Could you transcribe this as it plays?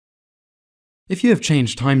If you have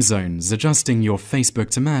changed time zones, adjusting your Facebook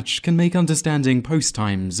to match can make understanding post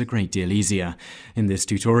times a great deal easier. In this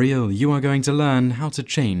tutorial, you are going to learn how to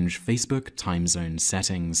change Facebook time zone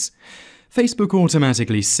settings. Facebook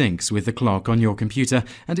automatically syncs with the clock on your computer,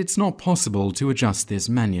 and it's not possible to adjust this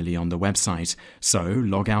manually on the website. So,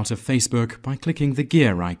 log out of Facebook by clicking the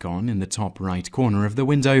gear icon in the top right corner of the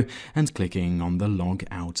window and clicking on the Log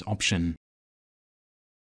Out option.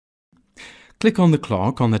 Click on the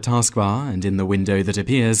clock on the taskbar, and in the window that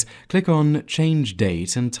appears, click on Change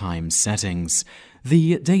Date and Time Settings.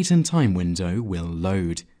 The Date and Time window will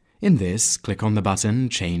load. In this, click on the button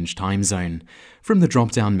Change Time Zone. From the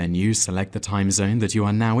drop-down menu, select the time zone that you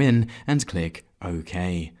are now in and click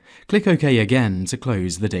OK. Click OK again to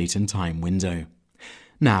close the Date and Time window.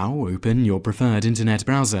 Now open your preferred internet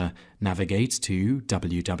browser, navigate to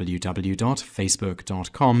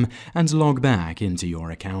www.facebook.com and log back into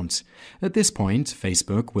your account. At this point,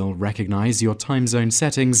 Facebook will recognize your time zone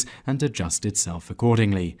settings and adjust itself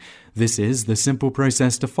accordingly. This is the simple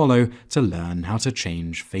process to follow to learn how to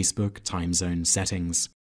change Facebook time zone settings.